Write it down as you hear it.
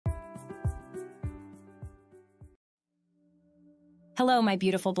Hello, my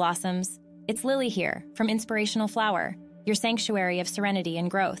beautiful blossoms. It's Lily here from Inspirational Flower, your sanctuary of serenity and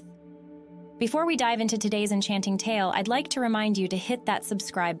growth. Before we dive into today's enchanting tale, I'd like to remind you to hit that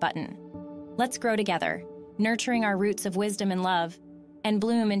subscribe button. Let's grow together, nurturing our roots of wisdom and love, and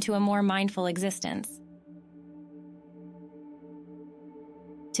bloom into a more mindful existence.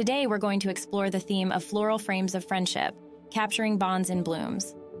 Today, we're going to explore the theme of floral frames of friendship, capturing bonds in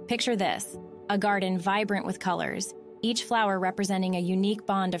blooms. Picture this, a garden vibrant with colors, each flower representing a unique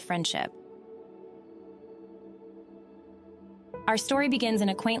bond of friendship. Our story begins in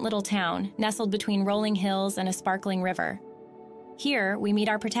a quaint little town, nestled between rolling hills and a sparkling river. Here, we meet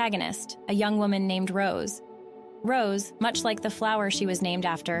our protagonist, a young woman named Rose. Rose, much like the flower she was named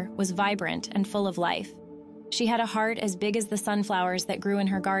after, was vibrant and full of life. She had a heart as big as the sunflowers that grew in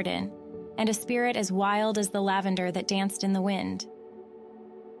her garden, and a spirit as wild as the lavender that danced in the wind.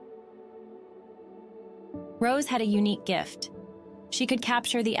 Rose had a unique gift. She could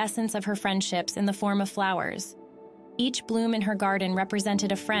capture the essence of her friendships in the form of flowers. Each bloom in her garden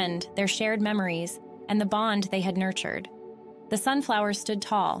represented a friend, their shared memories, and the bond they had nurtured. The sunflowers stood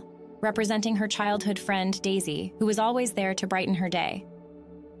tall, representing her childhood friend, Daisy, who was always there to brighten her day.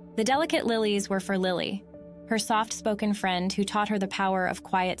 The delicate lilies were for Lily, her soft-spoken friend who taught her the power of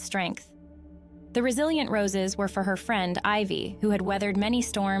quiet strength. The resilient roses were for her friend, Ivy, who had weathered many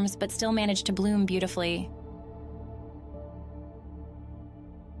storms but still managed to bloom beautifully.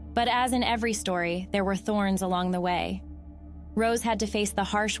 But as in every story, there were thorns along the way. Rose had to face the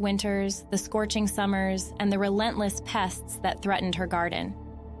harsh winters, the scorching summers, and the relentless pests that threatened her garden.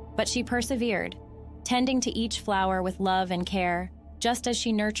 But she persevered, tending to each flower with love and care, just as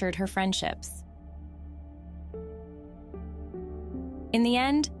she nurtured her friendships. In the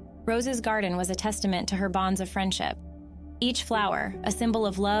end, Rose's garden was a testament to her bonds of friendship. Each flower, a symbol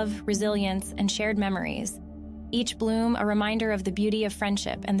of love, resilience, and shared memories. Each bloom, a reminder of the beauty of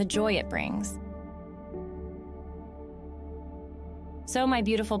friendship and the joy it brings. So, my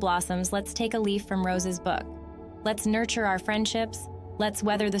beautiful blossoms, let's take a leaf from Rose's book. Let's nurture our friendships, let's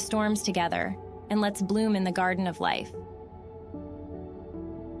weather the storms together, and let's bloom in the garden of life.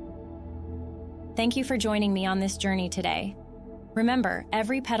 Thank you for joining me on this journey today. Remember,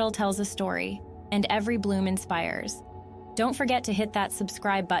 every petal tells a story, and every bloom inspires. Don't forget to hit that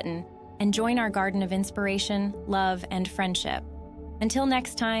subscribe button and join our garden of inspiration, love, and friendship. Until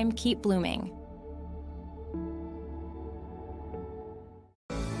next time, keep blooming.